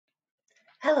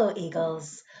Hello,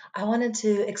 Eagles. I wanted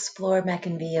to explore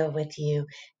MackinVIA with you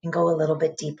and go a little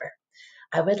bit deeper.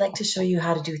 I would like to show you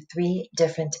how to do 3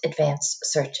 different advanced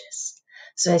searches.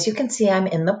 So as you can see, I'm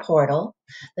in the portal.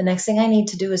 The next thing I need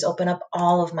to do is open up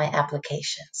all of my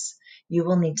applications. You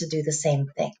will need to do the same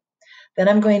thing. Then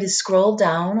I'm going to scroll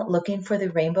down looking for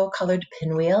the rainbow colored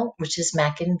pinwheel, which is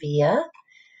MackinVIA.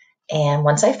 And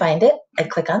once I find it, I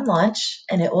click on launch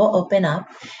and it will open up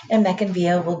and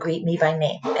MackinVIA will greet me by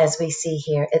name. As we see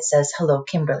here, it says, hello,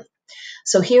 Kimberly.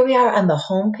 So here we are on the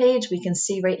home page. We can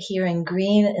see right here in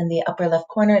green in the upper left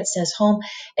corner, it says home,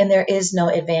 and there is no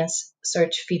advanced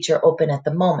search feature open at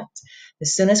the moment.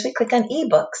 As soon as we click on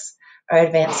ebooks, our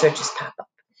advanced searches pop up.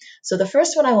 So the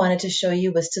first one I wanted to show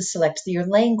you was to select your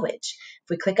language. If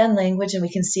we click on language, and we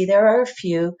can see there are a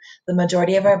few, the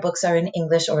majority of our books are in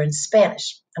English or in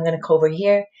Spanish. I'm going to go over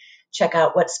here, check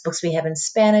out what books we have in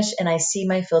Spanish, and I see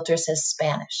my filter says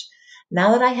Spanish.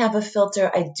 Now that I have a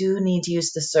filter, I do need to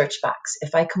use the search box.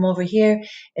 If I come over here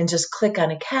and just click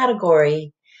on a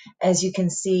category, as you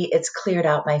can see, it's cleared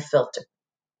out my filter.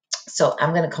 So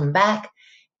I'm going to come back,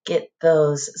 get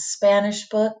those Spanish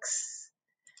books,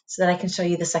 so that I can show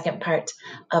you the second part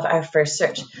of our first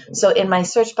search. So in my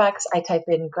search box, I type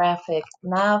in graphic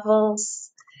novels,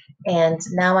 and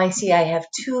now I see I have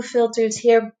 2 filters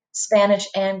here, Spanish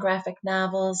and graphic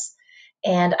novels,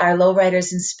 and our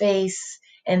lowriders in space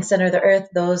and Center of the Earth,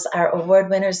 those are award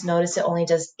winners. Notice it only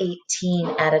does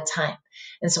 18 at a time,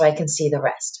 and so I can see the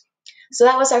rest. So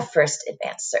that was our first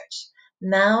advanced search.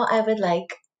 Now I would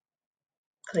like,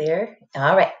 clear,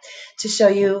 all right, to show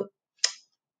you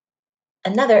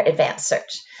another advanced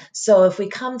search. So if we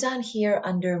come down here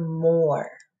under more,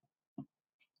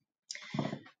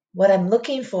 what I'm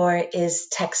looking for is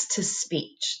text to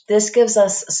speech. This gives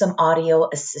us some audio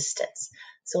assistance.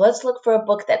 So let's look for a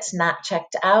book that's not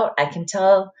checked out. I can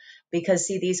tell because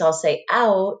see, these all say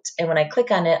out, and when I click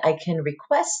on it, I can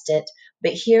request it,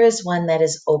 but here is one that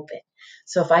is open.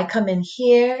 So if I come in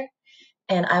here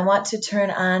and I want to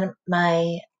turn on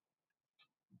my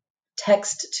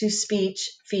text to speech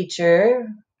feature,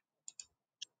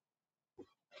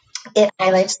 it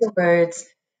highlights the words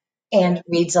and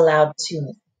reads aloud to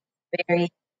me. Very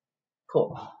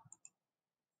cool.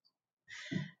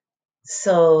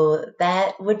 So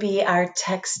that would be our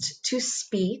text to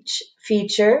speech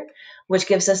feature, which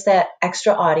gives us that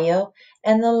extra audio.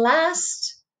 And the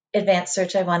last advanced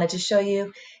search I wanted to show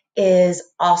you is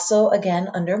also again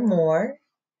under more.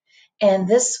 And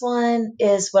this one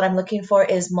is what I'm looking for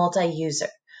is multi-user.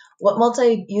 What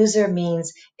multi-user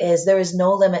means is there is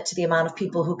no limit to the amount of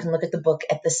people who can look at the book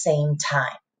at the same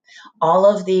time. All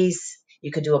of these,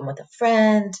 you could do them with a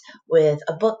friend, with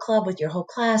a book club, with your whole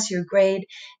class, your grade,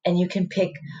 and you can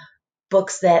pick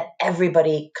books that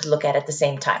everybody could look at the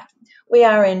same time. We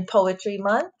are in Poetry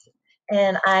Month,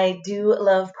 and I do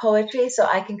love poetry, so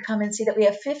I can come and see that we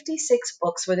have 56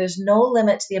 books where there's no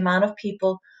limit to the amount of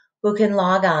people who can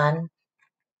log on,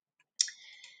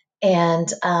 and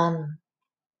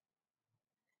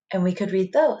we could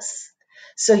read those.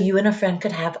 So you and a friend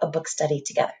could have a book study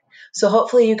together. So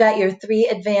hopefully you got your 3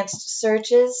 advanced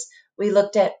searches. We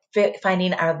looked at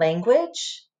finding our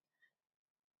language,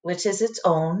 which is its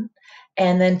own,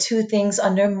 and then 2 things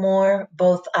under more,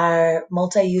 both our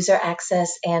multi-user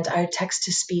access and our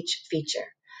text-to-speech feature.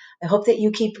 I hope that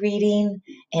you keep reading,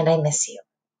 and I miss you.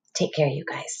 Take care, you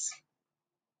guys.